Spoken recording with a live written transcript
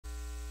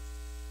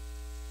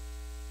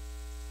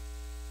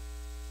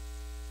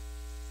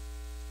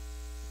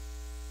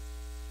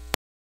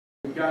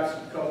got a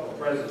couple of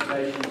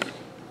presentations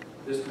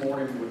this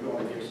morning. We're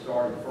going to get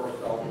started.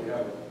 First off, we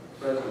have a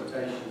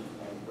presentation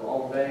on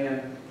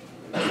broadband.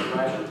 Mr.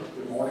 Gretchen,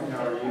 good morning.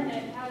 How are you? Good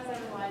morning. How's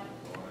everyone?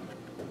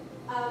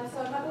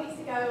 So a couple weeks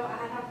ago, I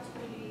had an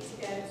opportunity to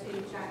go to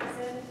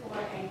Jackson for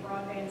a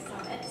broadband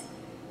summit.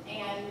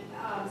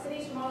 And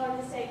cities from all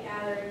over the state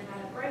gathered and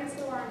kind of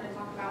brainstormed and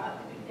talked about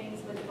upcoming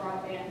things with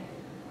broadband.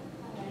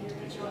 You're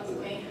going to show us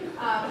me.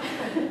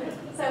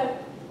 So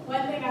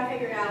one thing I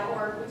figured out,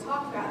 or we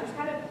talked about, there's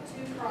kind of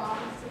two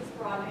prongs to this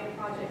broadband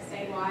project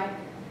statewide.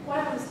 One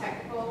of them is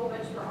technical,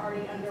 which we're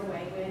already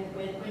underway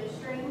with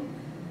Windstream,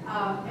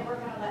 and we're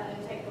kind of letting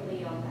them take the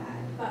lead on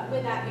that. But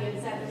with that being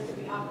said, there's going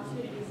to be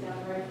opportunities down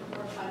the road for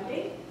more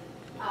funding.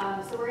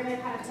 So we're going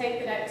to kind of take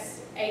the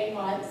next 8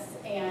 months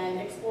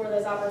and explore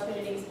those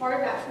opportunities. Part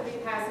of that's going to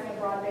be passing a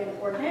broadband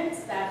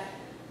ordinance that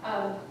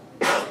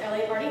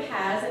Elliot already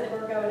has and that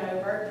we're going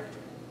over.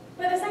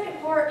 But the second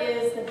part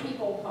is the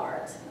people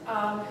part.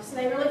 So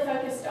they really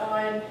focused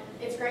on,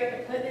 it's great to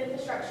put the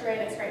infrastructure in,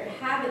 it's great to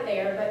have it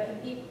there,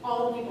 but can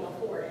all the people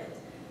afford it?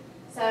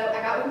 So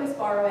I got with Ms.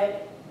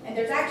 Barwick, and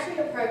there's actually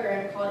a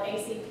program called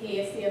ACP.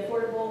 It's the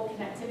Affordable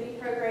Connectivity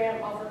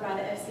Program offered by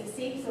the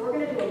FCC. So we're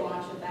going to do a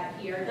launch of that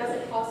here. It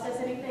doesn't cost us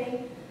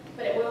anything,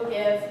 but it will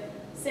give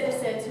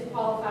citizens who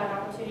qualify an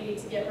opportunity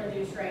to get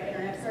reduced rate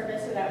internet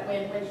service, so that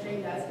when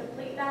Windstream does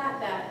complete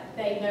that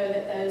they know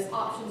that those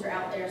options are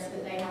out there so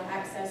that they have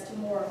access to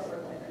more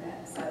affordable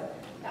internet. So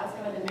that was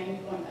kind of the main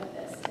point of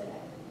this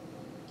today.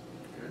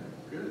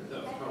 Good.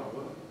 That was called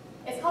what?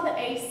 It's called the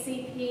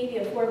ACP, the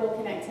Affordable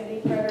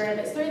Connectivity Program.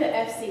 It's through the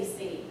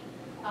FCC.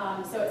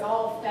 So it's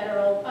all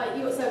federal.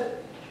 So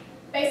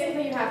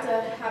basically you have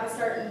to have a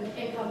certain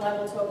income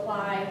level to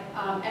apply,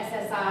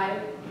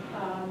 SSI,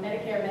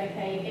 Medicare,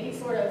 Medicaid, any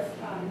sort of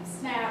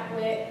SNAP,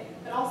 WIC,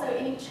 but also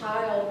any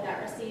child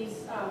that receives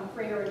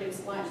free or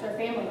reduced lunch, their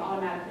family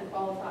automatically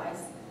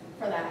qualifies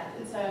for that.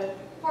 And so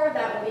part of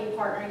that will be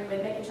partnering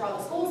with making sure all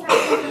the schools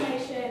have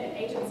information and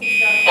agency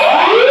stuff.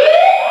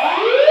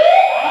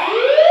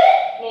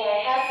 May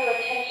I have your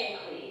attention,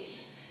 please?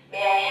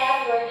 May I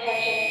have your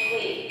attention,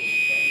 please?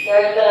 There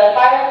has been a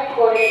fire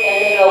recorded in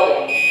the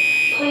building.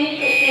 Please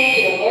proceed